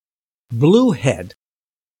Blue Head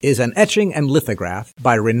is an etching and lithograph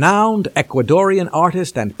by renowned Ecuadorian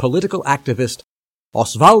artist and political activist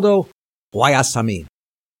Oswaldo Guayasamin.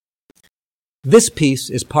 This piece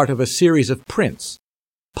is part of a series of prints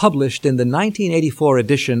published in the 1984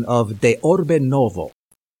 edition of De Orbe Novo,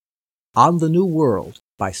 On the New World,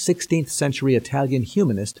 by 16th century Italian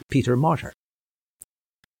humanist Peter Martyr.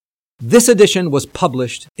 This edition was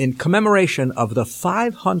published in commemoration of the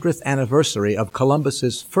 500th anniversary of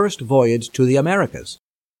Columbus's first voyage to the Americas.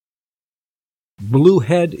 Blue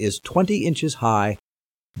Head is 20 inches high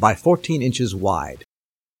by 14 inches wide.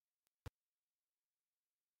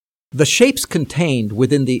 The shapes contained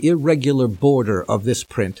within the irregular border of this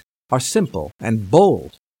print are simple and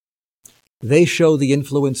bold. They show the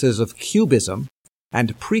influences of Cubism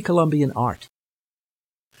and pre-Columbian art.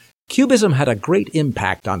 Cubism had a great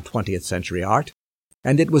impact on 20th century art,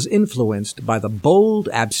 and it was influenced by the bold,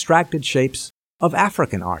 abstracted shapes of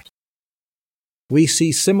African art. We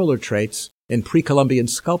see similar traits in pre-Columbian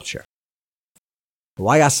sculpture.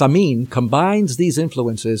 Guayasamin combines these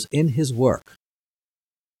influences in his work.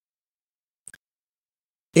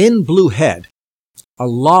 In Blue Head, a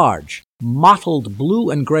large, mottled blue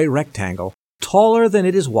and gray rectangle, taller than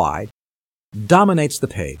it is wide, dominates the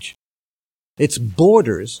page. Its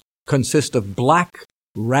borders consist of black,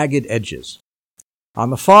 ragged edges. On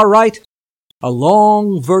the far right, a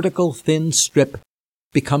long, vertical, thin strip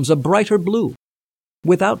becomes a brighter blue,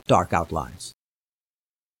 without dark outlines.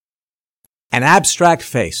 An abstract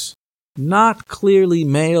face, not clearly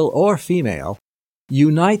male or female,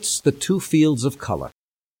 unites the two fields of color.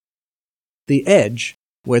 The edge,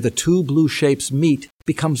 where the two blue shapes meet,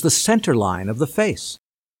 becomes the center line of the face.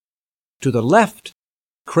 To the left,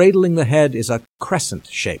 cradling the head, is a crescent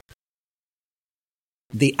shape.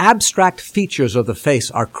 The abstract features of the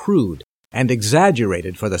face are crude and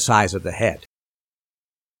exaggerated for the size of the head.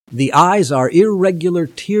 The eyes are irregular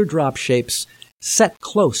teardrop shapes set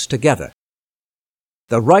close together.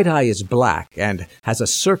 The right eye is black and has a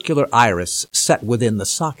circular iris set within the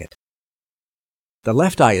socket. The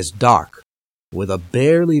left eye is dark, with a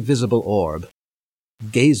barely visible orb,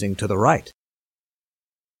 gazing to the right.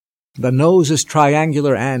 The nose is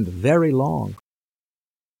triangular and very long.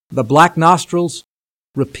 The black nostrils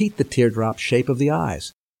repeat the teardrop shape of the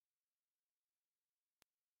eyes.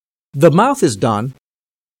 The mouth is done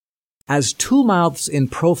as two mouths in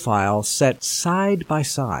profile set side by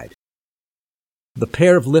side. The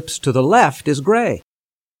pair of lips to the left is gray.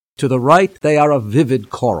 To the right, they are a vivid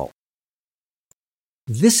coral.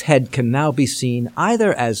 This head can now be seen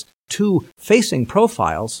either as two facing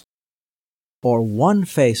profiles or one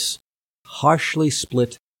face harshly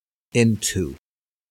split in two.